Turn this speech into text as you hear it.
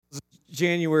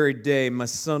January day, my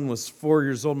son was 4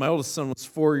 years old. My oldest son was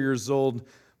 4 years old.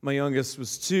 My youngest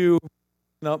was 2.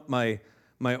 Up my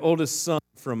oldest son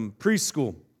from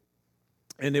preschool.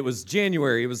 And it was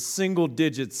January. It was single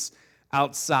digits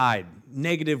outside,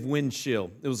 negative wind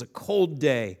chill. It was a cold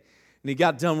day. And he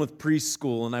got done with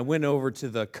preschool, and I went over to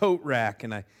the coat rack,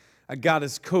 and I got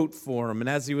his coat for him. And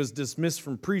as he was dismissed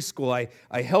from preschool,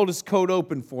 I held his coat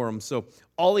open for him. So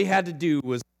all he had to do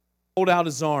was hold out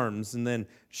his arms and then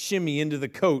shimmy into the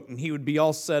coat, and he would be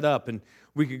all set up, and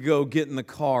we could go get in the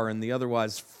car in the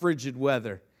otherwise frigid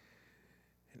weather.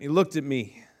 And he looked at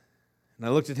me, and I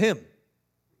looked at him.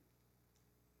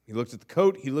 He looked at the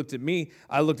coat, he looked at me,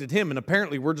 I looked at him, and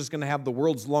apparently we're just going to have the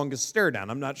world's longest stare down.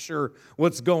 I'm not sure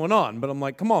what's going on, but I'm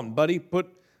like, come on, buddy, put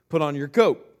on your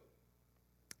coat.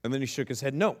 And then he shook his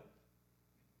head no.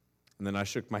 And then I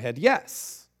shook my head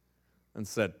yes, and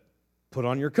said, put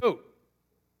on your coat.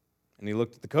 And he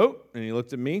looked at the coat, and he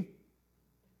looked at me.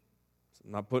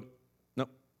 No.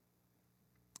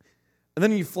 And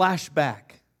then you flash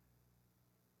back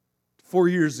 4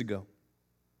 years ago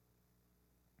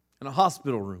in a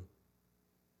hospital room.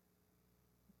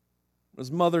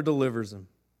 His mother delivers him.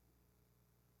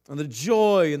 And the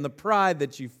joy and the pride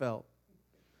that you felt.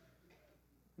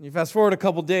 And you fast forward a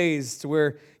couple days to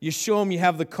where you show him you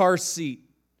have the car seat.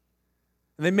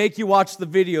 And they make you watch the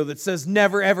video that says,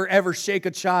 never, ever, ever shake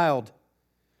a child.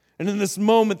 And in this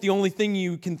moment, the only thing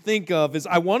you can think of is,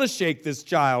 I want to shake this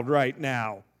child right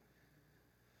now.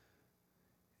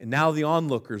 And now the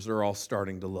onlookers are all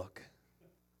starting to look.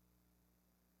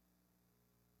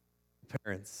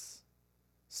 Parents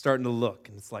starting to look,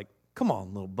 and it's like, come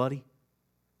on, little buddy,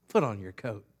 put on your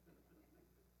coat.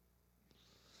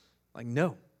 Like,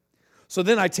 no. So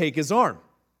then I take his arm,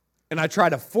 and I try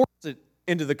to force it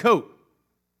into the coat.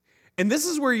 And this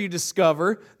is where you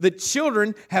discover that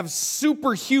children have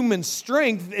superhuman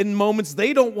strength in moments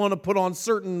they don't want to put on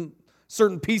certain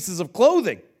pieces of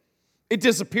clothing. It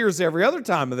disappears every other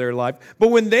time of their life. But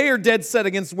when they are dead set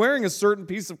against wearing a certain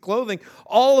piece of clothing,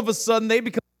 all of a sudden they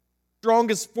become the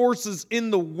strongest forces in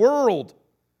the world.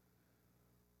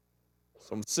 So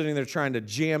I'm sitting there trying to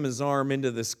jam his arm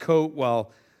into this coat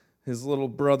while his little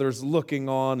brother's looking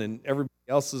on and everybody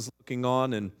else is looking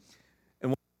on. And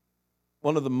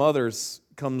one of the mothers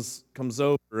comes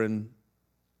over and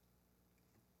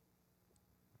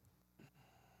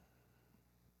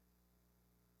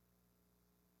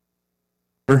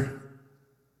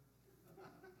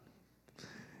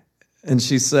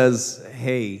she says,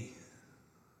 hey,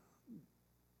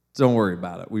 don't worry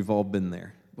about it. We've all been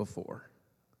there before.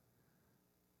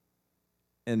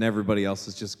 And everybody else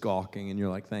is just gawking, and you're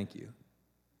like, thank you.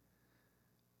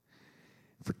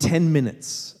 For 10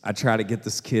 minutes, I try to get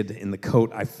this kid in the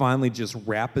coat. I finally just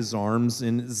wrap his arms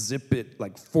and zip it,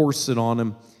 like force it on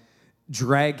him,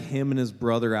 drag him and his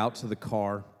brother out to the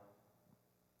car.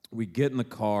 We get in the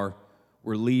car.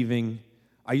 We're leaving.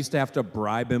 I used to have to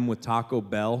bribe him with Taco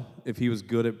Bell. If he was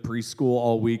good at preschool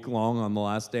all week long, on the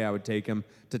last day I would take him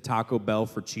to Taco Bell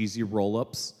for cheesy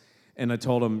roll-ups. And I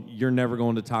told him, you're never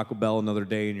going to Taco Bell another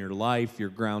day in your life. You're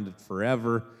grounded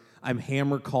forever. I'm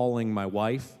hammer calling my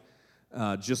wife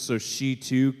just so she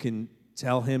too can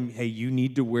tell him, hey, you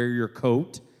need to wear your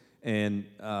coat. And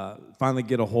finally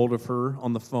get a hold of her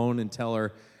on the phone and tell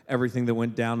her everything that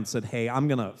went down and said, hey, I'm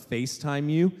going to FaceTime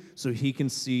you so he can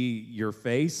see your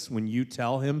face when you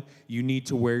tell him you need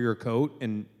to wear your coat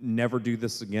and never do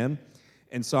this again.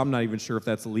 And so I'm not even sure if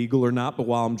that's legal or not, but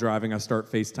while I'm driving, I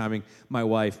start FaceTiming my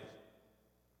wife.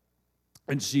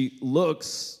 And she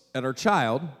looks at our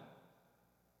child,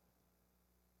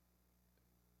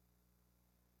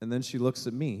 and then she looks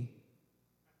at me,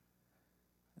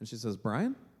 and she says,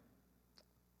 Brian,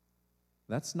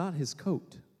 that's not his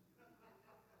coat.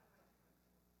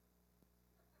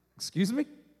 Excuse me?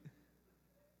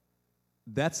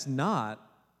 That's not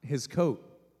his coat.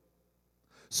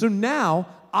 So now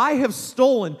I have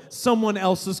stolen someone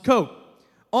else's coat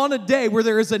on a day where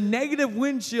there is a negative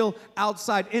wind chill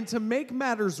outside. And to make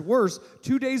matters worse,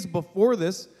 2 days before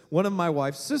this, one of my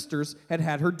wife's sisters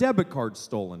had her debit card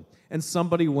stolen. And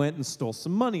somebody went and stole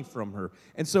some money from her.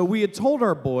 And so we had told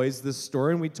our boys this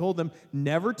story, and we told them,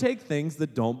 never take things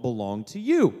that don't belong to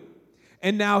you.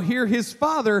 And now here his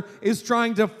father is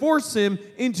trying to force him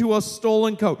into a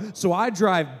stolen coat. So I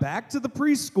drive back to the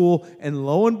preschool, and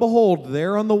lo and behold,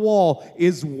 there on the wall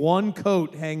is one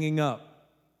coat hanging up.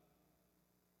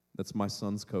 That's my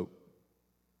son's coat.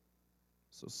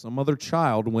 So some other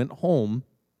child went home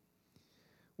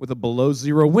with a below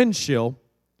zero wind chill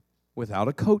without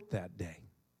a coat that day.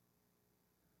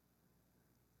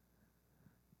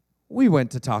 We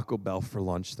went to Taco Bell for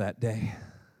lunch that day.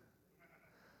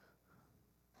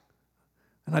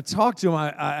 And I talked to him.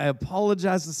 I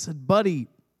apologized. I said, buddy,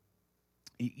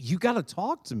 you got to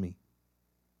talk to me.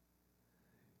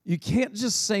 You can't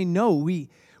just say no. We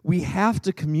have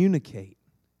to communicate.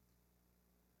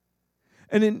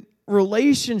 And in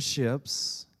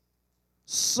relationships,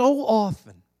 so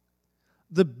often,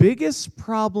 the biggest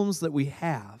problems that we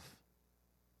have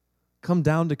come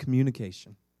down to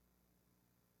communication.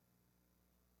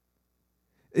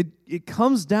 It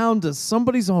comes down to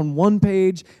somebody's on one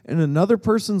page and another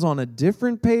person's on a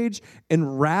different page,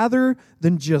 and rather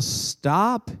than just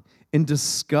stop and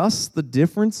discuss the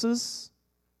differences,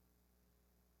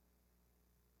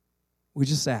 we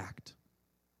just act.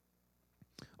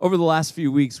 Over the last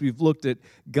few weeks, we've looked at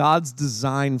God's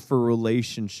design for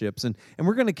relationships, and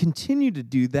we're going to continue to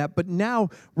do that, but now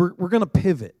we're going to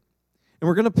pivot. And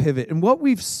we're going to pivot. And what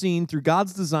we've seen through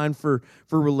God's design for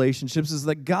relationships is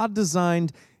that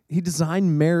He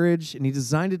designed marriage, and He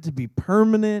designed it to be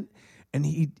permanent, and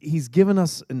He's given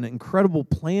us an incredible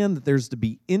plan that there's to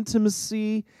be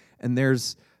intimacy, and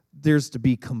there's to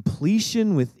be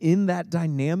completion within that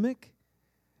dynamic.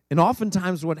 And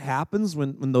oftentimes what happens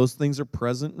when those things are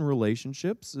present in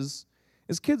relationships is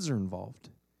kids are involved.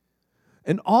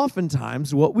 And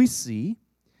oftentimes what we see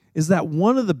is that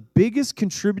one of the biggest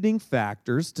contributing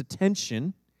factors to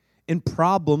tension and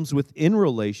problems within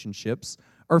relationships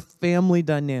are family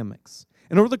dynamics.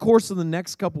 And over the course of the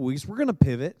next couple weeks, we're going to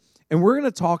pivot, and we're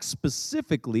going to talk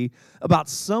specifically about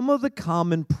some of the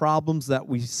common problems that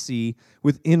we see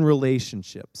within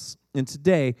relationships. And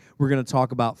today, we're going to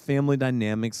talk about family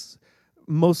dynamics,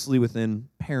 mostly within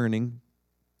parenting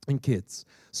and kids.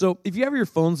 So if you have your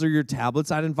phones or your tablets,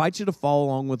 I'd invite you to follow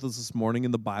along with us this morning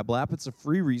in the Bible app. It's a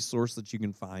free resource that you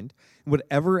can find in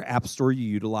whatever app store you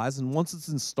utilize. And once it's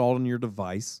installed on your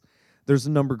device, there's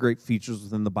a number of great features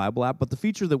within the Bible app. But the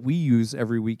feature that we use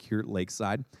every week here at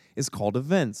Lakeside is called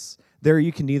Events. There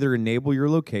you can either enable your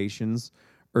locations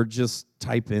or just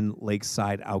type in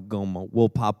Lakeside Algoma. We'll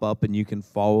pop up and you can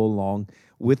follow along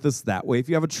with us that way. If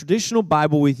you have a traditional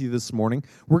Bible with you this morning,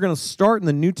 we're going to start in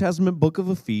the New Testament book of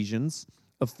Ephesians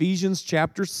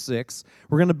chapter 6.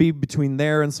 We're going to be between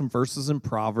there and some verses in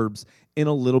Proverbs in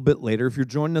a little bit later. If you're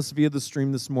joining us via the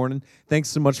stream this morning, thanks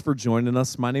so much for joining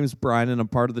us. My name is Brian, and I'm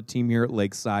part of the team here at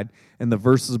Lakeside, and the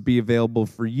verses will be available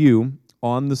for you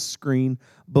on the screen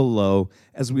below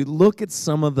as we look at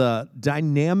some of the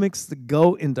dynamics that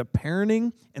go into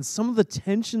parenting and some of the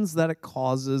tensions that it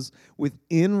causes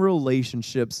within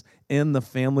relationships and the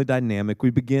family dynamic. We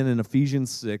begin in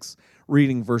Ephesians 6,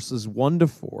 reading verses 1 to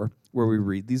 4, where we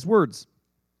read these words.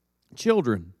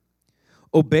 Children,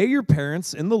 obey your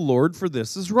parents in the Lord, for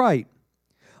this is right.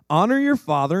 Honor your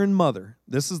father and mother.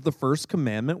 This is the first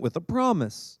commandment with a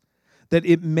promise, that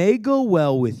it may go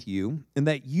well with you and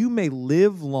that you may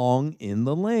live long in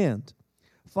the land.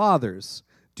 Fathers,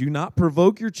 do not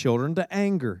provoke your children to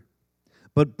anger,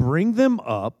 but bring them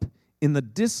up in the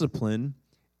discipline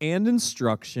and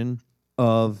instruction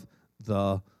of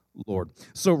the Lord.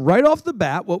 So right off the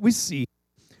bat, what we see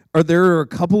there are a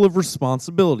couple of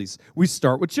responsibilities. We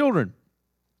start with children.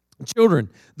 Children,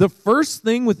 the first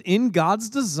thing within God's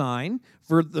design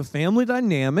for the family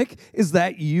dynamic is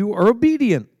that you are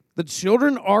obedient. The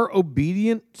children are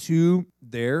obedient to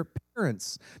their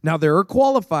parents. Now, there are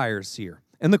qualifiers here,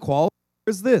 and the qualifier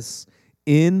is this: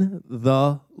 in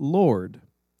the Lord.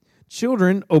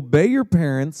 Children, obey your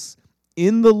parents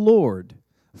in the Lord,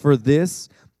 for this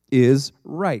is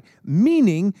right.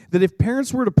 Meaning that if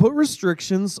parents were to put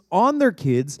restrictions on their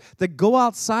kids that go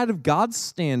outside of God's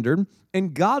standard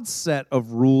and God's set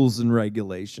of rules and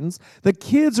regulations, the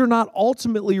kids are not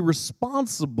ultimately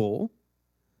responsible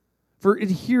for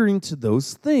adhering to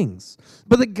those things.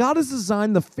 But that God has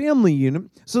designed the family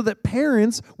unit so that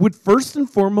parents would first and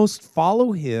foremost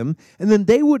follow Him, and then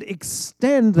they would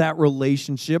extend that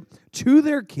relationship to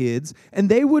their kids, and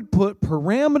they would put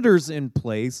parameters in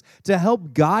place to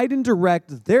help guide and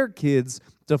direct their kids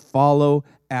to follow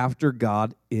after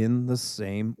God in the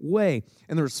same way.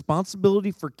 And the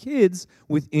responsibility for kids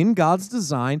within God's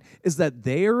design is that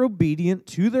they are obedient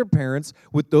to their parents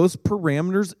with those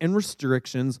parameters and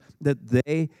restrictions that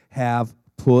they have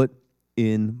put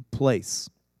in place.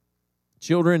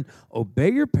 Children, obey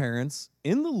your parents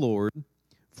in the Lord,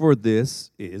 for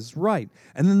this is right.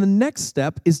 And then the next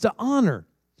step is to honor.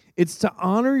 It's to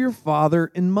honor your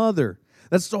father and mother.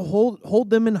 That's to hold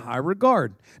them in high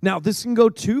regard. Now, this can go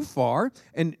too far,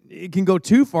 and it can go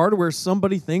too far to where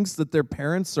somebody thinks that their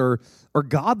parents are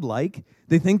godlike.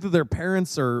 They think that their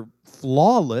parents are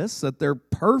flawless, that they're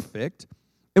perfect,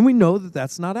 and we know that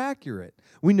that's not accurate.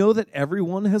 We know that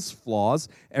everyone has flaws.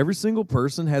 Every single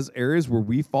person has areas where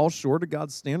we fall short of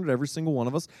God's standard. Every single one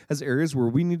of us has areas where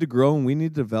we need to grow and we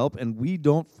need to develop, and we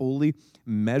don't fully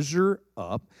measure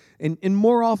up. And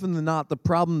more often than not, the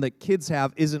problem that kids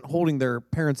have isn't holding their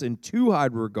parents in too high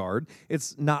regard.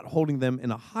 It's not holding them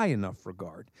in a high enough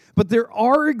regard. But there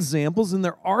are examples and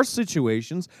there are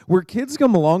situations where kids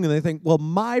come along and they think, well,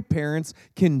 my parents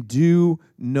can do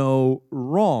no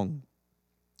wrong.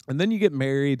 And then you get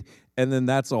married, and then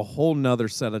that's a whole nother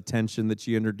set of tension that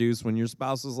you introduce when your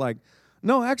spouse is like,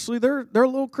 no, actually, they're a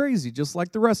little crazy, just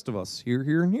like the rest of us, here,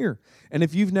 and here. And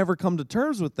if you've never come to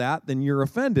terms with that, then you're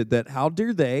offended that how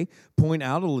dare they point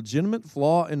out a legitimate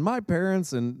flaw in my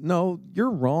parents, and no,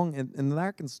 you're wrong, and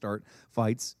that can start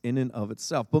fights in and of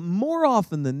itself. But more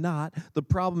often than not, the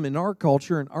problem in our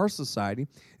culture and our society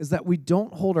is that we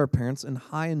don't hold our parents in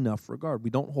high enough regard.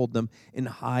 We don't hold them in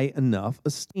high enough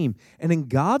esteem. And in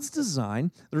God's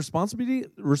design, the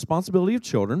responsibility of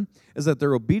children is that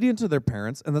they're obedient to their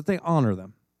parents and that they honor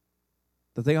them.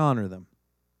 That they honor them.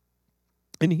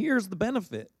 And here's the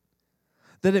benefit: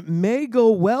 that it may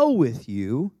go well with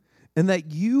you and that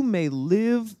you may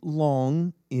live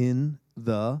long in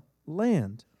the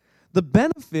land. The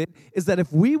benefit is that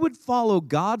if we would follow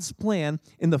God's plan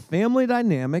in the family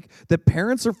dynamic, that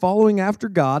parents are following after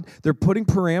God, they're putting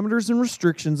parameters and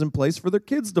restrictions in place for their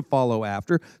kids to follow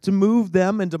after, to move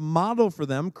them and to model for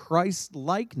them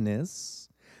Christ-likeness,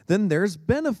 then there's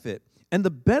benefit. And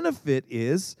the benefit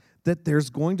is that there's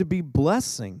going to be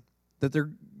blessing, that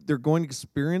they're going to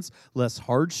experience less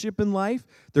hardship in life,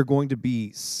 they're going to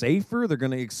be safer, they're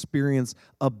going to experience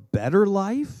a better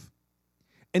life.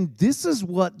 And this is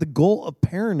what the goal of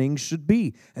parenting should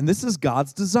be. And this is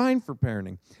God's design for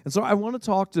parenting. And so I want to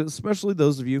talk to especially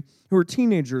those of you who are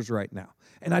teenagers right now.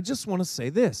 And I just want to say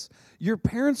this: your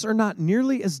parents are not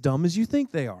nearly as dumb as you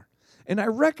think they are. And I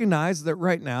recognize that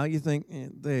right now you think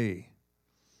they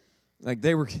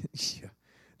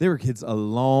were kids a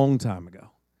long time ago.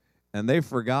 And they've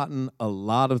forgotten a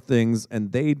lot of things,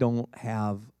 and they don't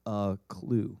have a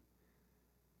clue.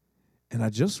 And I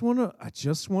just want to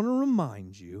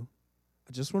remind you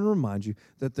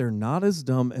that they're not as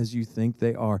dumb as you think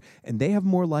they are, and they have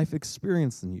more life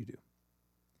experience than you do.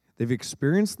 They've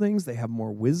experienced things, they have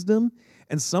more wisdom,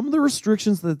 and some of the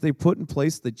restrictions that they put in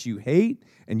place that you hate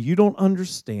and you don't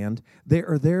understand, they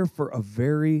are there for a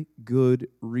very good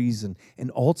reason.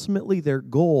 And ultimately, their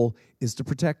goal is to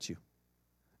protect you.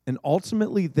 And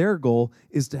ultimately, their goal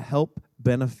is to help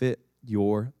benefit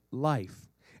your life.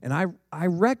 And I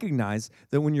recognize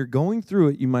that when you're going through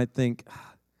it, you might think,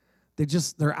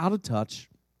 they're out of touch,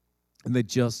 and they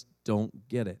just don't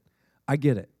get it. I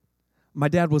get it. My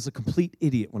dad was a complete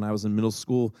idiot when I was in middle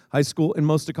school, high school, and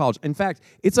most of college. In fact,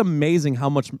 it's amazing how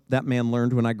much that man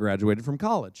learned when I graduated from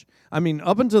college. I mean,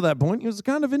 up until that point, he was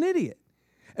kind of an idiot.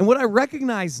 And what I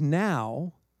recognize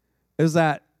now is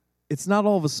that it's not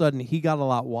all of a sudden he got a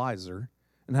lot wiser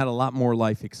and had a lot more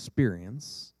life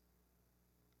experience.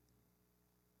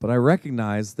 But I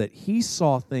recognize that he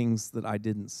saw things that I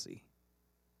didn't see.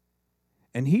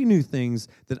 And he knew things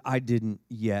that I didn't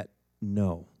yet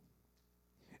know.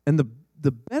 And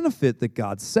the benefit that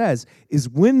God says is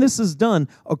when this is done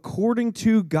according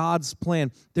to God's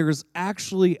plan, there is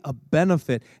actually a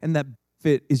benefit. And that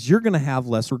benefit is you're going to have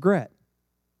less regret.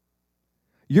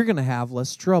 You're going to have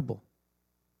less trouble.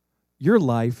 Your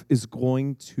life is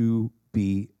going to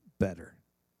be better.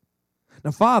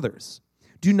 Now, fathers,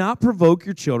 do not provoke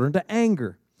your children to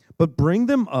anger, but bring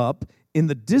them up in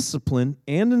the discipline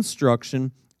and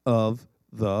instruction of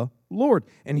the Lord.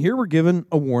 And here we're given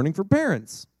a warning for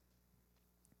parents.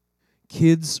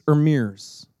 Kids are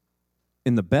mirrors,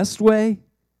 in the best way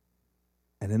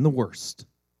and in the worst.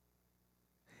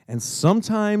 And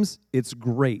sometimes it's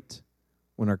great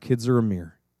when our kids are a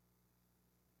mirror.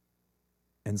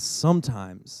 And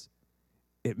sometimes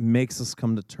it makes us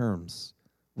come to terms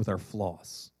with our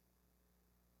flaws.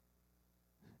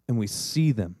 And we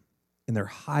see them, and they're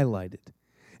highlighted.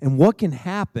 And what can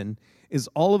happen is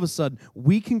all of a sudden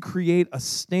we can create a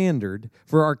standard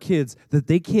for our kids that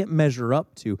they can't measure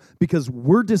up to because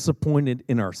we're disappointed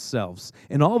in ourselves.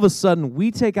 And all of a sudden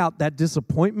we take out that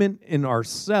disappointment in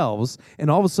ourselves, and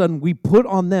all of a sudden we put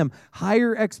on them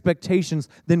higher expectations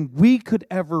than we could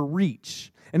ever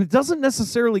reach. And it doesn't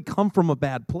necessarily come from a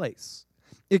bad place.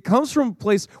 It comes from a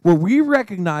place where we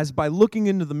recognize by looking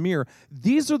into the mirror,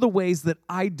 these are the ways that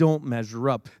I don't measure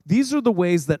up. These are the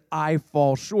ways that I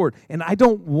fall short. And I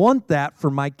don't want that for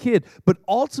my kid. But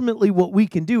ultimately what we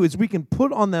can do is we can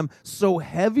put on them so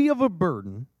heavy of a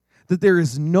burden that there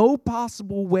is no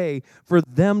possible way for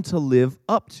them to live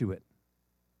up to it.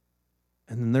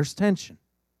 And then there's tension.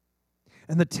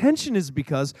 And the tension is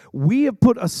because we have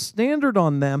put a standard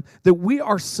on them that we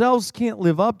ourselves can't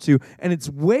live up to, and it's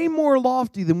way more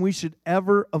lofty than we should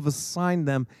ever have assigned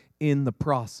them in the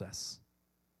process.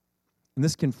 And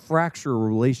this can fracture a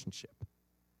relationship.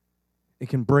 It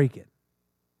can break it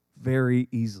very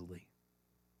easily.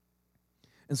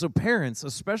 And so parents,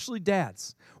 especially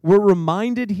dads, we're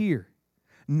reminded here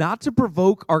not to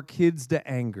provoke our kids to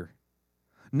anger,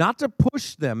 not to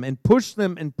push them and push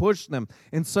them and push them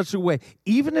in such a way,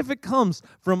 even if it comes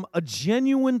from a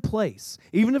genuine place,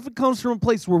 even if it comes from a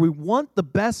place where we want the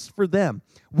best for them,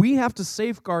 we have to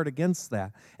safeguard against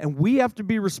that. And we have to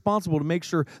be responsible to make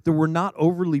sure that we're not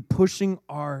overly pushing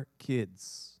our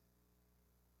kids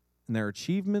and their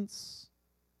achievements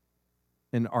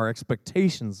and our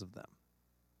expectations of them.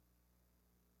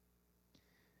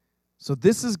 So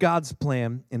this is God's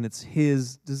plan, and it's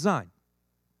His design.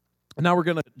 And now we're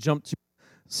going to jump to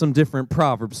some different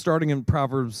Proverbs, starting in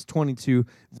Proverbs 22,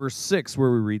 verse 6,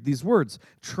 where we read these words.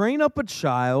 Train up a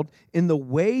child in the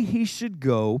way he should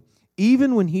go,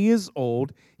 even when he is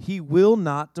old, he will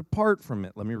not depart from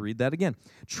it. Let me read that again.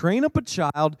 Train up a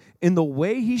child in the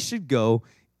way he should go,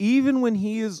 even when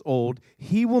he is old,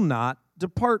 he will not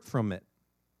depart from it.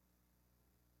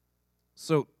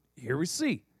 So here we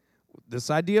see this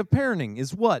idea of parenting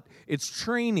is what? It's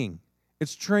training.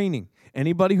 It's training.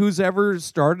 Anybody who's ever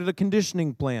started a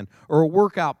conditioning plan or a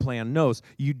workout plan knows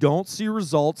you don't see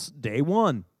results day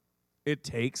one. It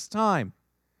takes time.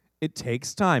 It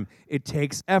takes time. It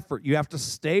takes effort. You have to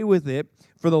stay with it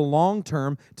for the long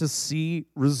term to see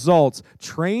results.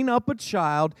 Train up a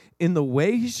child in the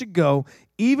way he should go.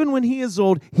 Even when he is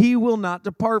old, he will not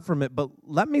depart from it. But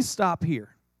let me stop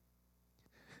here,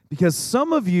 because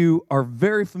some of you are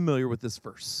very familiar with this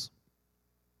verse.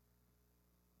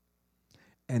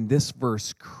 And this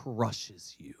verse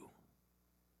crushes you.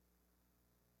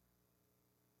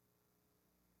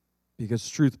 Because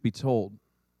truth be told,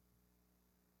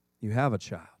 you have a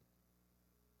child.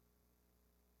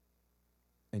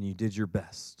 And you did your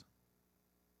best.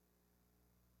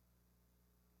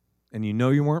 And you know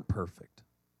you weren't perfect.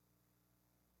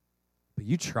 But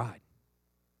you tried.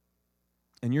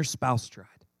 And your spouse tried.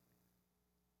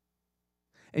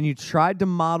 And you tried to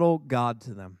model God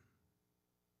to them.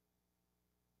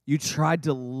 You tried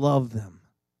to love them.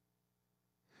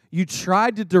 You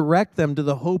tried to direct them to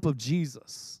the hope of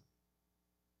Jesus.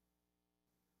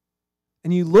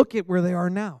 And you look at where they are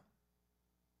now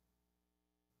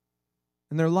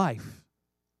in their life,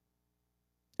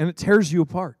 and it tears you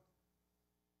apart.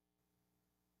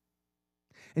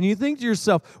 And you think to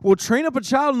yourself, well, train up a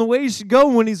child in the way he should go.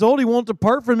 When he's old, he won't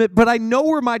depart from it, but I know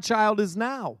where my child is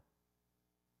now.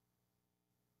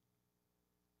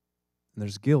 And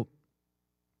there's guilt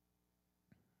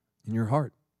in your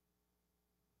heart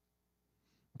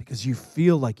because you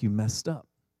feel like you messed up.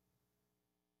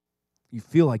 You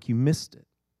feel like you missed it.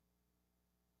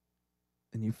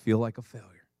 And you feel like a failure.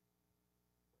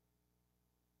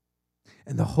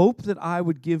 And the hope that I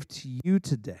would give to you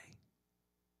today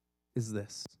is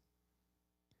this.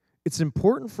 It's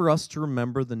important for us to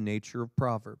remember the nature of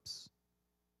Proverbs.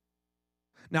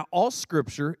 Now, all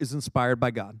Scripture is inspired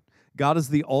by God. God is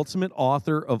the ultimate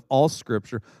author of all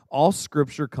Scripture. All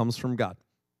Scripture comes from God.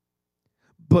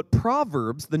 But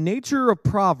Proverbs, the nature of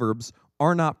Proverbs,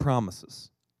 are not promises.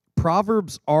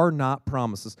 Proverbs are not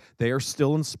promises. They are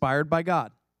still inspired by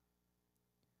God.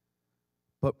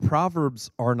 But Proverbs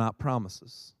are not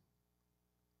promises.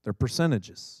 They're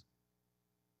percentages.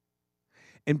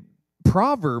 And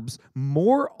Proverbs,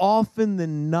 more often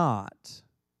than not,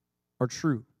 are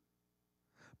true.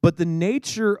 But the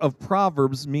nature of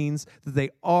Proverbs means that they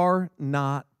are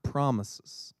not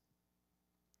promises.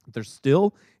 They're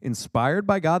still inspired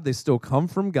by God. They still come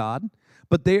from God.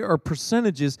 But they are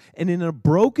percentages. And in a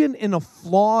broken, in a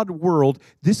flawed world,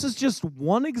 this is just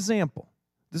one example.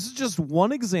 This is just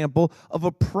one example of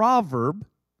a proverb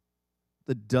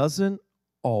that doesn't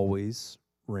always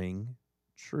ring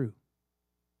true.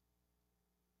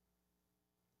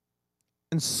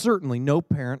 And certainly no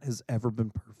parent has ever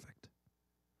been perfect.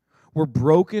 We're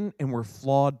broken and we're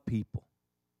flawed people.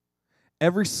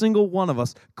 Every single one of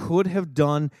us could have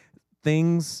done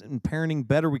things in parenting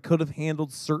better. We could have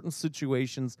handled certain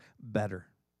situations better.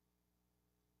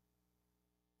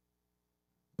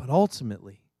 But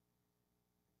ultimately,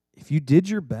 if you did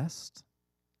your best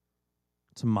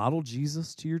to model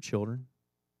Jesus to your children,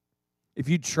 if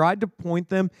you tried to point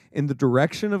them in the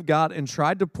direction of God and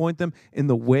tried to point them in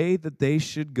the way that they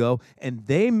should go, and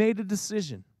they made a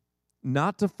decision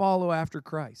not to follow after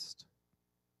Christ,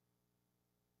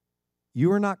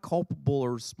 you are not culpable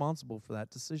or responsible for that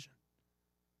decision.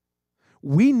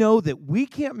 we know that we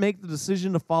can't make the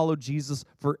decision to follow Jesus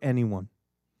for anyone.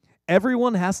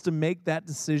 Everyone has to make that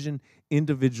decision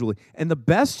individually. And the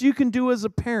best you can do as a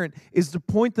parent is to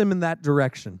point them in that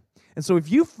direction. And so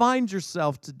if you find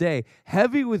yourself today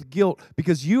heavy with guilt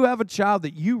because you have a child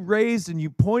that you raised and you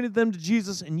pointed them to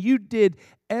Jesus and you did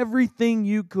everything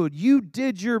you could, you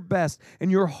did your best,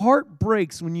 and your heart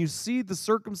breaks when you see the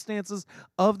circumstances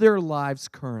of their lives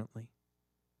currently,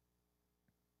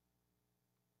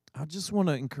 I just want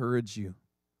to encourage you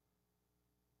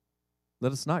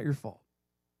that it's not your fault.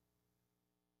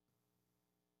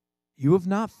 You have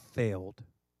not failed.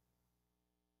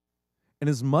 And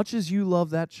as much as you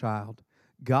love that child,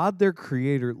 God, their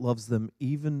Creator, loves them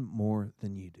even more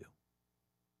than you do.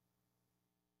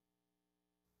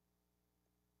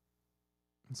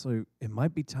 And so it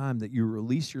might be time that you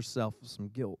release yourself of some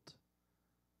guilt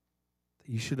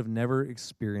that you should have never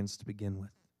experienced to begin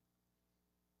with.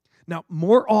 Now,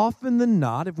 more often than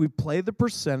not, if we play the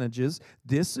percentages,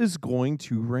 this is going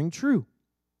to ring true.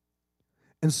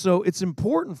 And so it's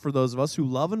important for those of us who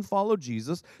love and follow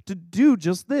Jesus to do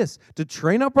just this, to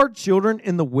train up our children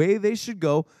in the way they should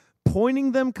go,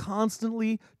 pointing them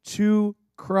constantly to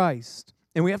Christ.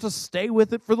 And we have to stay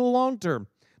with it for the long term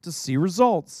to see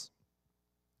results.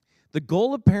 The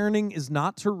goal of parenting is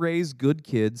not to raise good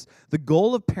kids. The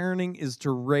goal of parenting is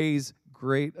to raise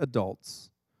great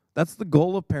adults. That's the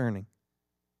goal of parenting.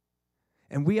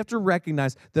 And we have to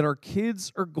recognize that our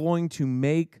kids are going to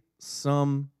make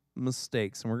some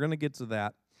mistakes, and we're going to get to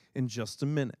that in just a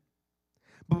minute.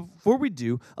 But before we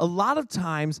do, a lot of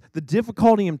times the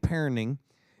difficulty in parenting,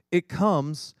 it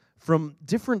comes from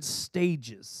different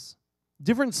stages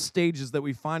that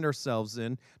we find ourselves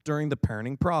in during the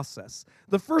parenting process.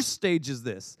 The first stage is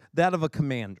this, that of a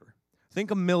commander.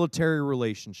 Think a military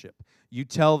relationship. You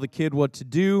tell the kid what to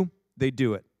do, they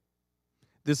do it.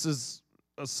 This is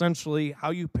essentially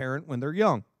how you parent when they're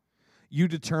young. You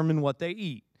determine what they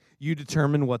eat. You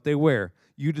determine what they wear.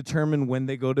 You determine when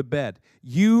they go to bed.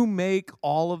 You make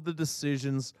all of the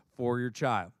decisions for your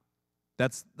child.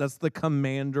 That's the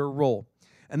commander role.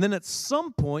 And then at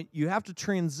some point, you have to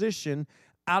transition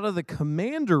out of the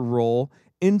commander role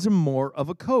into more of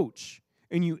a coach.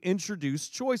 And you introduce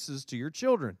choices to your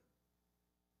children.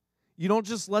 You don't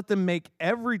just let them make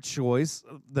every choice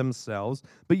themselves,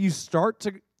 but you start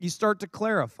to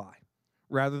clarify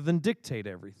rather than dictate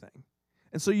everything.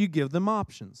 And so you give them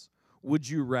options. Would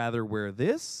you rather wear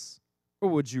this or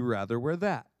would you rather wear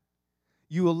that?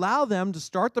 You allow them to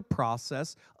start the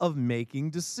process of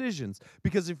making decisions.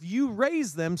 Because if you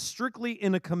raise them strictly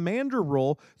in a commander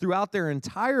role throughout their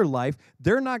entire life,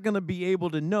 they're not going to be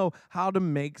able to know how to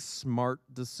make smart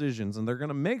decisions. And they're going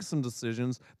to make some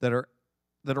decisions that are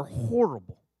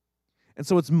horrible. And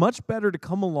so it's much better to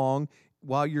come along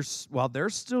while they're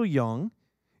still young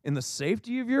in the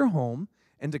safety of your home,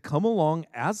 and to come along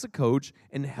as a coach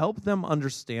and help them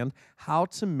understand how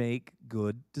to make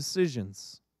good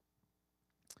decisions.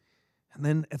 And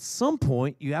then at some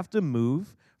point, you have to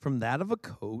move from that of a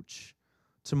coach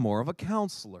to more of a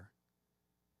counselor.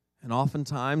 And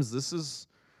oftentimes, this is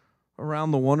around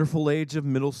the wonderful age of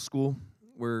middle school,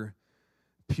 where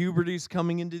puberty's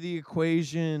coming into the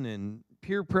equation and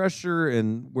peer pressure,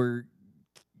 and where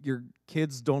your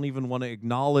kids don't even want to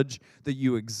acknowledge that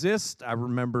you exist. I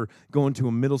remember going to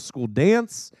a middle school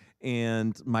dance,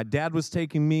 and my dad was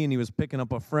taking me, and he was picking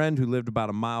up a friend who lived about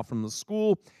a mile from the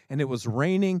school, and it was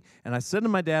raining. And I said to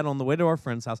my dad on the way to our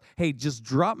friend's house, hey, just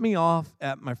drop me off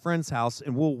at my friend's house,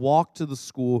 and we'll walk to the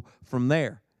school from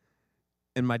there.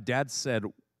 And my dad said,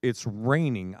 it's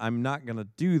raining. I'm not going to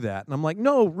do that. And I'm like,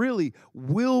 no, really,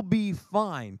 we'll be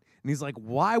fine. And he's like,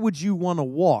 why would you want to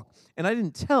walk? And I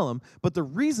didn't tell him, but the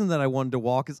reason that I wanted to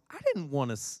walk is I didn't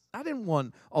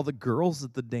want all the girls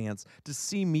at the dance to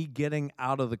see me getting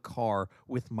out of the car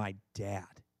with my dad.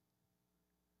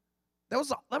 That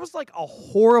was like a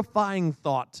horrifying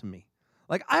thought to me.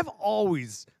 Like I've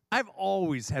always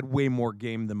had way more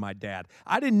game than my dad.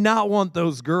 I did not want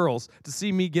those girls to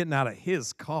see me getting out of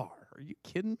his car. Are you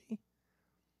kidding me?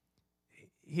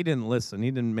 He didn't listen. He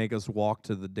didn't make us walk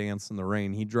to the dance in the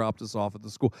rain. He dropped us off at the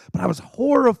school. But I was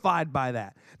horrified by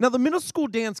that. Now, the middle school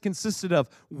dance consisted of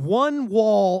one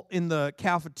wall in the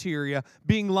cafeteria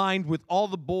being lined with all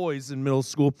the boys in middle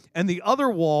school and the other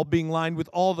wall being lined with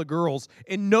all the girls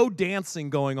and no dancing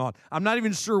going on. I'm not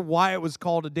even sure why it was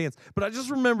called a dance, but I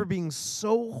just remember being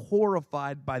so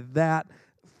horrified by that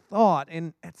thought.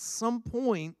 And at some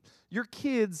point, your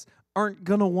kids aren't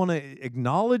going to want to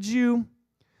acknowledge you.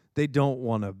 They don't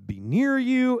want to be near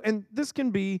you, and this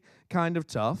can be kind of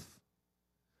tough.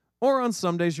 Or on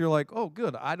some days you're like, oh,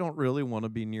 good, I don't really want to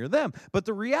be near them. But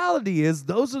the reality is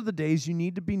those are the days you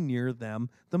need to be near them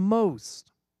the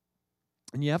most.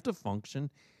 And you have to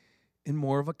function in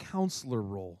more of a counselor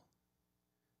role.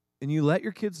 And you let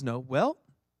your kids know, well,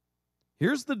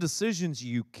 here's the decisions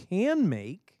you can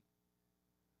make,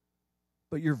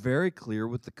 but you're very clear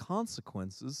with the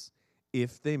consequences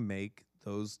if they make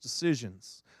those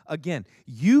decisions. Again,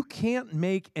 you can't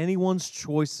make anyone's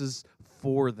choices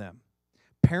for them.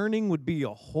 Parenting would be a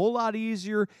whole lot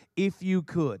easier if you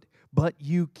could, but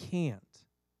you can't.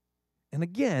 And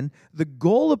again, the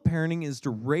goal of parenting is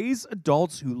to raise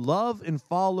adults who love and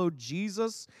follow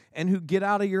Jesus and who get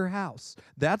out of your house.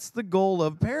 That's the goal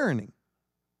of parenting.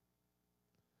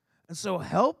 And so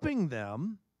helping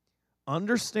them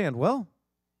understand, well,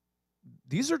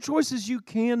 these are choices you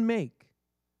can make,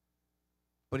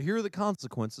 but here are the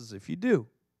consequences if you do.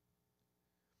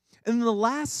 And in the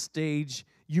last stage,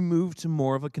 you move to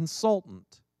more of a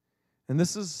consultant. And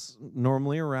this is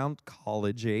normally around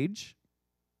college age,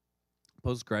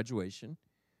 post-graduation.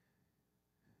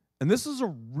 And this is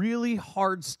a really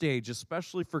hard stage,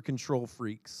 especially for control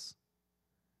freaks.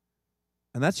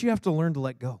 And that's you have to learn to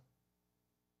let go.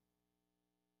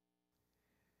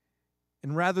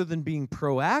 And rather than being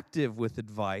proactive with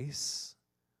advice,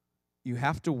 you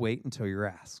have to wait until you're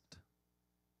asked.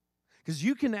 Because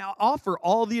you can offer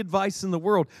all the advice in the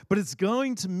world, but it's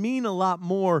going to mean a lot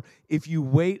more if you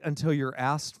wait until you're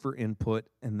asked for input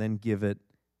and then give it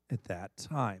at that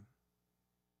time.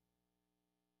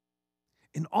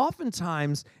 And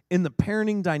oftentimes in the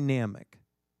parenting dynamic,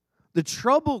 the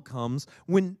trouble comes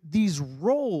when these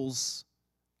roles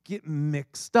get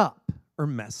mixed up or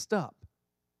messed up,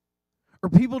 or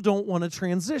people don't want to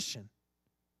transition.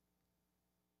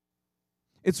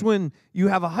 It's when you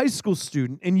have a high school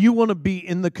student and you want to be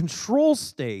in the control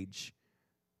stage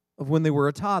of when they were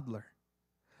a toddler.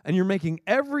 And you're making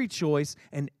every choice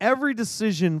and every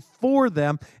decision for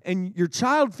them. And your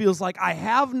child feels like, I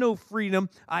have no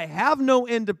freedom. I have no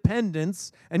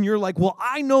independence. And you're like, well,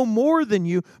 I know more than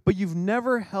you. But you've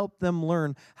never helped them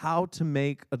learn how to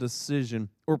make a decision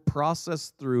or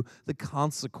process through the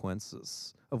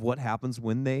consequences of what happens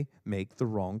when they make the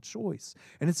wrong choice.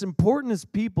 And it's important as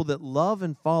people that love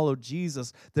and follow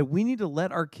Jesus that we need to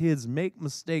let our kids make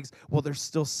mistakes while they're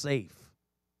still safe.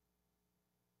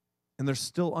 And they're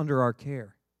still under our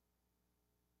care.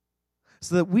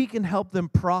 So that we can help them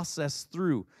process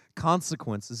through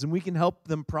consequences and we can help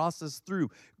them process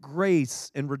through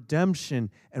grace and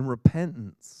redemption and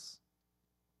repentance.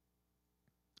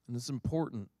 And it's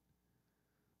important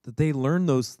that they learn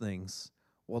those things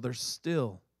while they're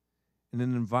still in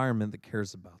an environment that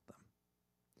cares about them.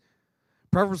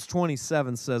 Proverbs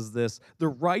 27 says this, the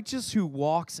righteous who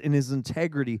walks in his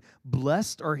integrity,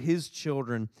 blessed are his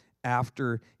children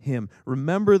after him.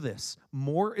 Remember this,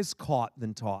 more is caught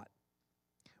than taught.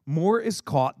 More is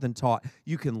caught than taught.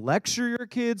 You can lecture your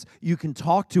kids, you can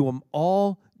talk to them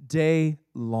all day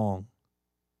long.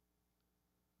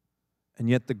 And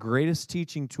yet the greatest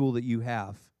teaching tool that you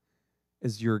have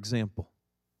is your example.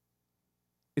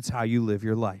 It's how you live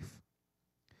your life.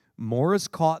 More is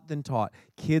caught than taught.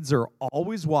 Kids are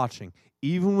always watching,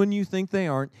 even when you think they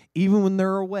aren't, even when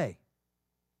they're away.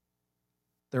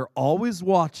 They're always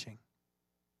watching,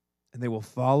 and they will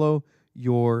follow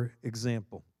your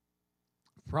example.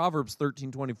 Proverbs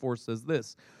 13:24 says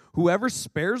this, whoever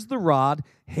spares the rod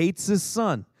hates his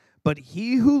son, but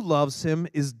he who loves him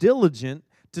is diligent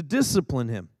to discipline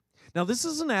him. Now, this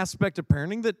is an aspect of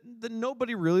parenting that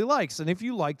nobody really likes, and if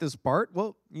you like this part,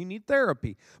 well, you need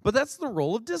therapy. But that's the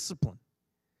role of discipline.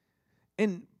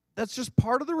 And that's just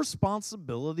part of the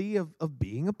responsibility of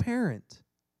being a parent.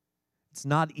 It's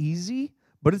not easy,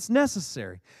 but it's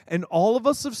necessary. And all of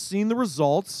us have seen the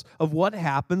results of what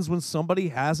happens when somebody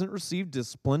hasn't received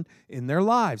discipline in their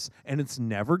lives. And it's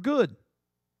never good.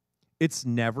 It's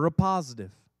never a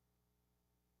positive.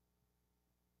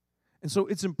 And so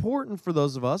it's important for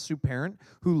those of us who parent,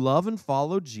 who love and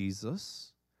follow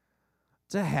Jesus,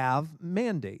 to have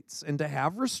mandates and to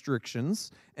have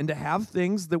restrictions and to have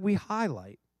things that we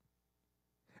highlight.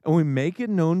 And we make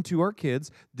it known to our kids,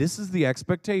 this is the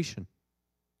expectation.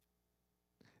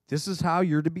 This is how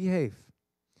you're to behave.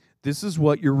 This is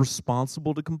what you're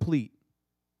responsible to complete.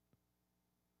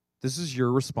 This is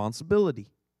your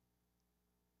responsibility.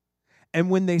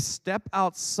 And when they step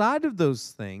outside of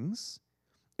those things,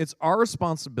 it's our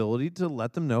responsibility to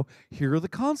let them know, here are the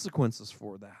consequences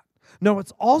for that. Now,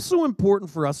 it's also important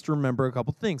for us to remember a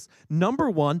couple things. Number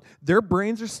one, their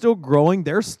brains are still growing,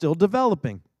 they're still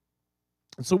developing.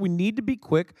 And so we need to be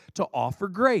quick to offer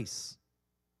grace.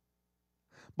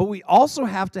 But we also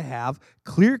have to have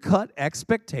clear-cut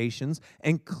expectations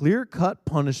and clear-cut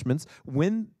punishments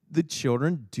when the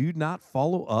children do not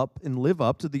follow up and live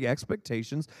up to the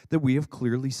expectations that we have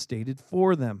clearly stated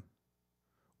for them.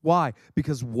 Why?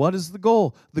 Because what is the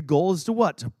goal? The goal is to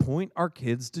what? To point our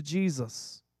kids to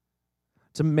Jesus,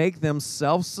 to make them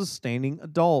self-sustaining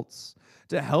adults,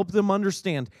 to help them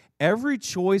understand every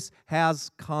choice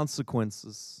has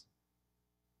consequences.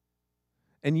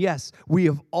 And yes, we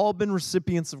have all been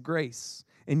recipients of grace.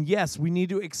 And yes, we need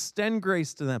to extend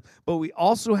grace to them. But we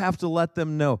also have to let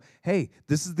them know, hey,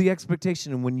 this is the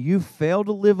expectation. And when you fail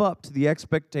to live up to the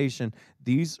expectation,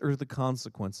 these are the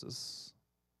consequences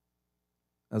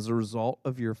as a result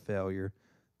of your failure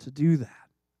to do that.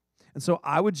 And so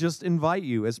I would just invite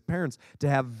you as parents to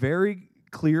have very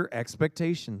clear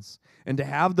expectations and to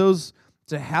have those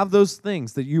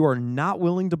things that you are not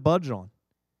willing to budge on.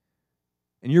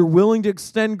 And you're willing to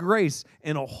extend grace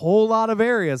in a whole lot of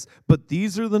areas, but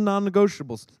these are the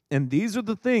non-negotiables. And these are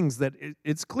the things that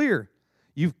it's clear.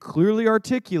 You've clearly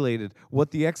articulated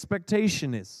what the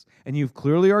expectation is. And you've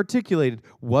clearly articulated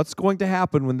what's going to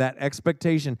happen when that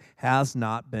expectation has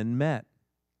not been met.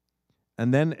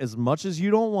 And then as much as you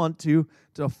don't want to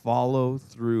follow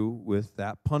through with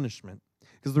that punishment.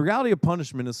 Because the reality of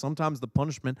punishment is sometimes the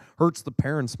punishment hurts the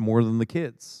parents more than the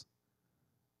kids.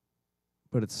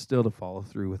 But it's still to follow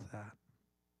through with that.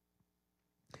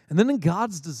 And then in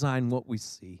God's design, what we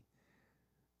see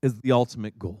is the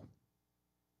ultimate goal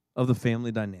of the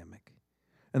family dynamic.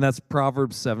 And that's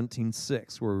Proverbs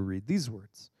 17:6, where we read these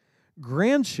words.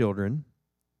 Grandchildren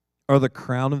are the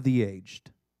crown of the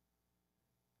aged,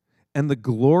 and the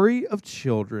glory of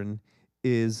children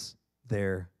is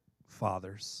their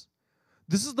fathers.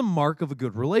 This is the mark of a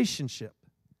good relationship.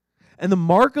 And the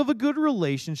mark of a good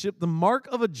relationship, the mark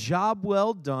of a job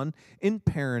well done in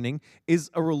parenting, is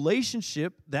a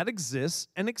relationship that exists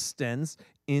and extends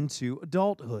into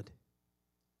adulthood.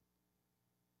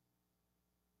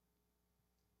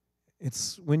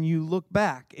 It's when you look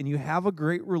back and you have a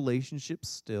great relationship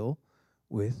still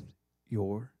with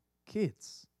your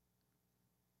kids.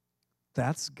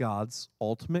 That's God's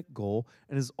ultimate goal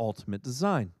and His ultimate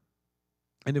design.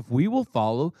 And if we will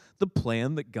follow the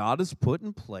plan that God has put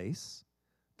in place,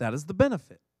 that is the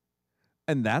benefit.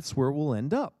 And that's where we'll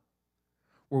end up,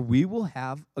 where we will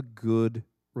have a good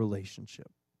relationship.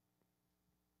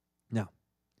 Now,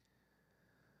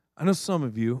 I know some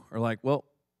of you are like, well,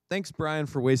 thanks, Brian,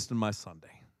 for wasting my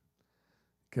Sunday,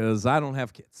 because I don't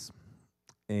have kids.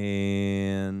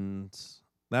 And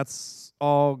that's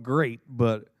all great,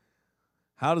 but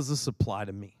how does this apply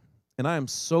to me? And I am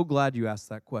so glad you asked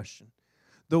that question.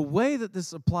 The way that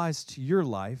this applies to your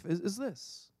life is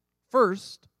this.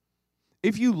 First,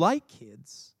 if you like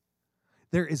kids,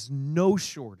 there is no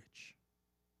shortage.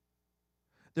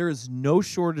 There is no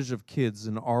shortage of kids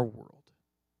in our world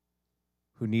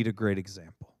who need a great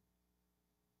example.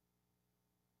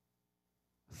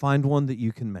 Find one that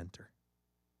you can mentor.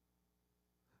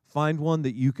 Find one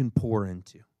that you can pour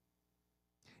into.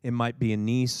 It might be a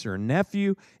niece or a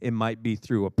nephew. It might be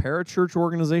through a parachurch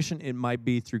organization. It might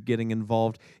be through getting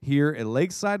involved here at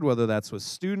Lakeside, whether that's with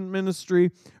student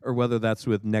ministry or whether that's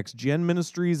with Next Gen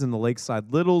Ministries and the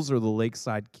Lakeside Littles or the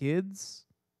Lakeside Kids.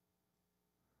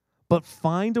 But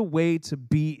find a way to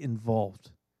be involved,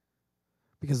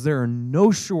 because there are no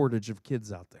shortage of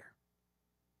kids out there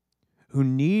who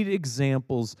need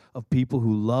examples of people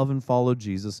who love and follow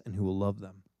Jesus and who will love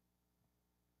them.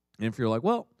 And if you're like,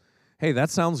 well, hey,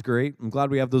 that sounds great. I'm glad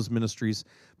we have those ministries.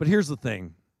 But here's the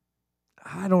thing.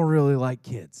 I don't really like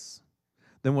kids.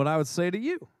 Then what I would say to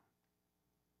you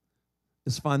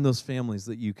is find those families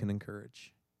that you can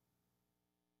encourage.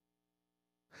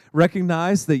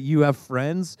 Recognize that you have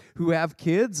friends who have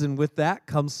kids, and with that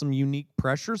comes some unique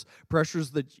pressures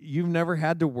that you've never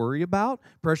had to worry about,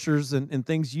 pressures and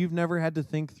things you've never had to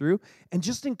think through, and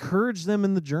just encourage them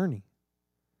in the journey.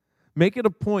 Make it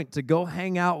a point to go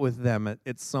hang out with them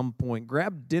at some point.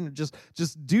 Grab dinner.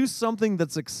 Just do something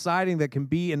that's exciting that can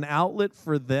be an outlet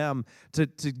for them to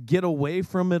get away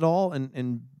from it all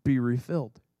and be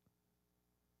refilled.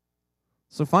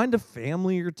 So find a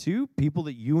family or two, people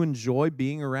that you enjoy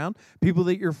being around, people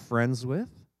that you're friends with,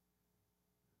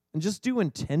 and just do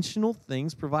intentional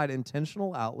things, provide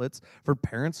intentional outlets for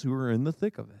parents who are in the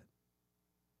thick of it,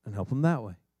 and help them that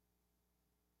way.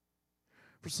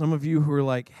 For some of you who are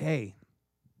like, hey,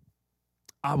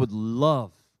 I would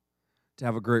love to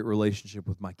have a great relationship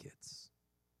with my kids,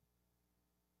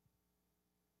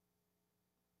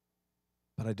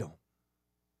 but I don't.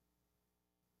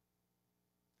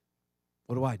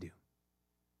 What do I do?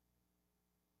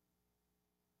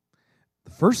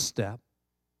 The first step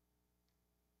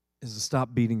is to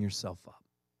stop beating yourself up.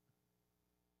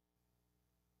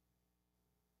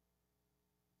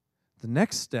 The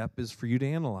next step is for you to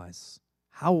analyze,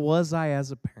 how was I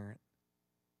as a parent?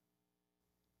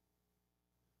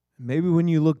 Maybe when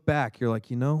you look back, you're like,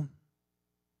 I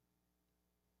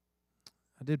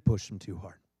did push them too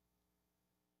hard.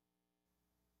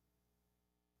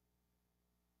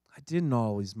 I didn't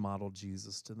always model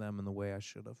Jesus to them in the way I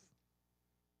should have.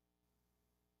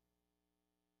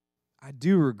 I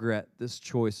do regret this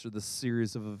choice or this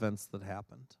series of events that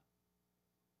happened.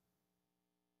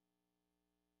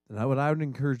 And what I would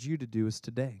encourage you to do is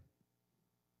today,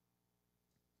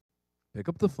 pick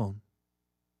up the phone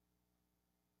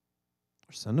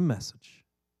or send a message,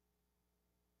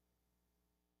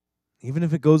 even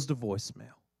if it goes to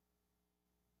voicemail.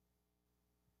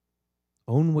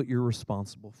 Own what you're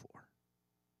responsible for.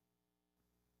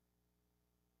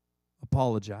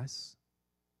 Apologize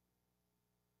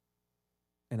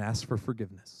and ask for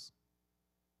forgiveness.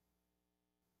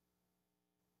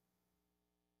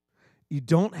 You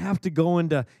don't have to go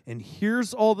into, and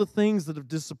here's all the things that have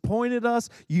disappointed us.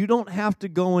 You don't have to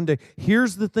go into,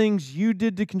 here's the things you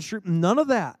did to contribute. None of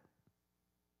that.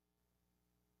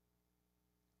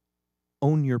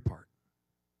 Own your part.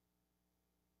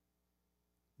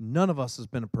 None of us has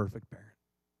been a perfect parent.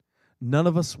 None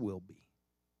of us will be.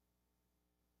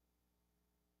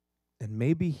 And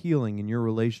maybe healing in your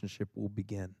relationship will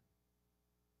begin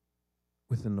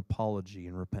with an apology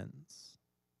and repentance.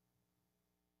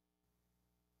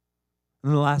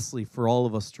 And then lastly, for all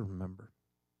of us to remember,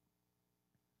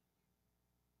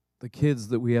 the kids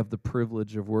that we have the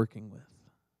privilege of working with,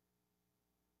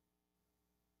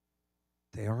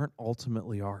 they aren't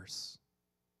ultimately ours.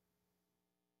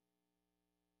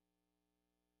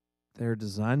 They're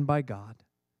designed by God,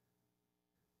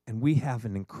 and we have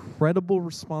an incredible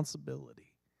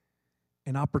responsibility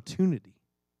and opportunity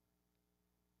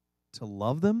to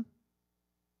love them,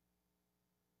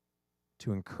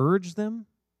 to encourage them,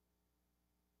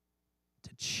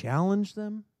 to challenge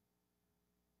them,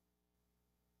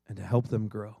 and to help them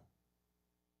grow.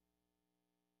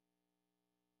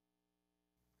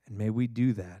 And may we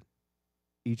do that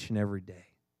each and every day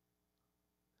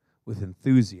with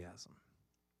enthusiasm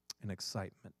and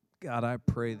excitement. God, I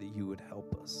pray that you would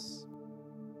help us.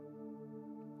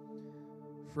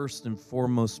 First and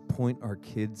foremost, point our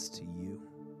kids to you.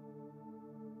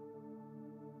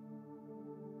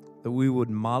 That we would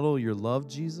model your love,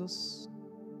 Jesus.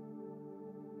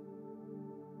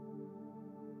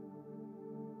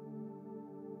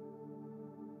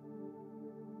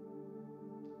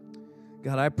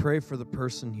 God, I pray for the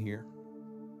person here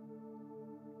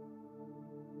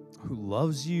who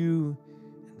loves you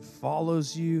and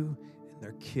follows you, and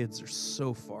their kids are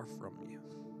so far from you.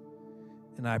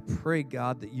 And I pray,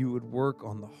 God, that you would work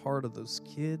on the heart of those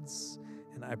kids.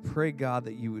 And I pray, God,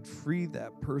 that you would free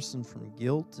that person from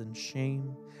guilt and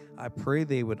shame. I pray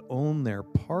they would own their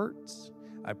part.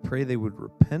 I pray they would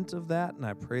repent of that, and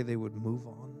I pray they would move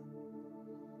on.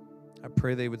 I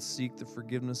pray they would seek the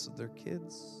forgiveness of their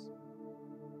kids.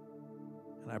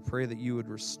 And I pray that you would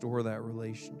restore that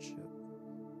relationship.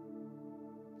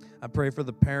 I pray for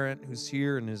the parent who's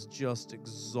here and is just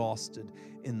exhausted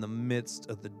in the midst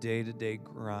of the day-to-day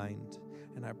grind.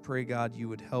 And I pray, God, you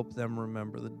would help them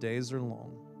remember the days are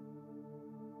long,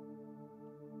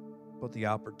 but the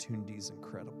opportunity is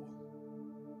incredible.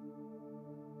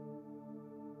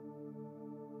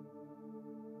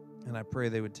 And I pray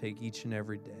they would take each and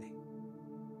every day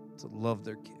to love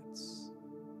their kids,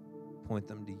 point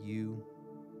them to you.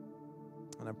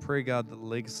 And I pray, God, that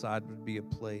Lakeside would be a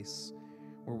place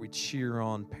where we cheer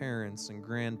on parents and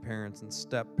grandparents and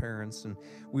step-parents, and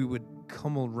we would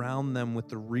come around them with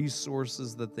the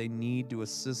resources that they need to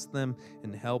assist them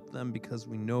and help them, because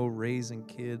we know raising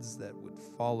kids that would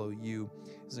follow you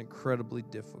is incredibly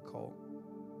difficult.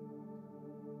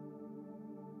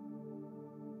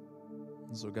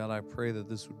 And so, God, I pray that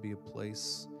this would be a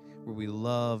place where we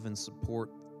love and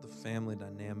support the family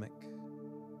dynamic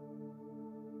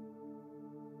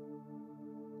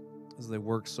as they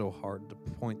work so hard to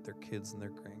point their kids and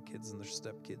their grandkids and their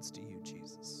stepkids to you,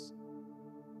 Jesus.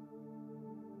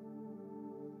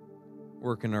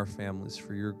 Work in our families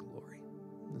for your glory.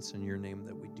 It's in your name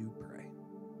that we do pray.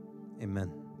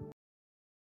 Amen.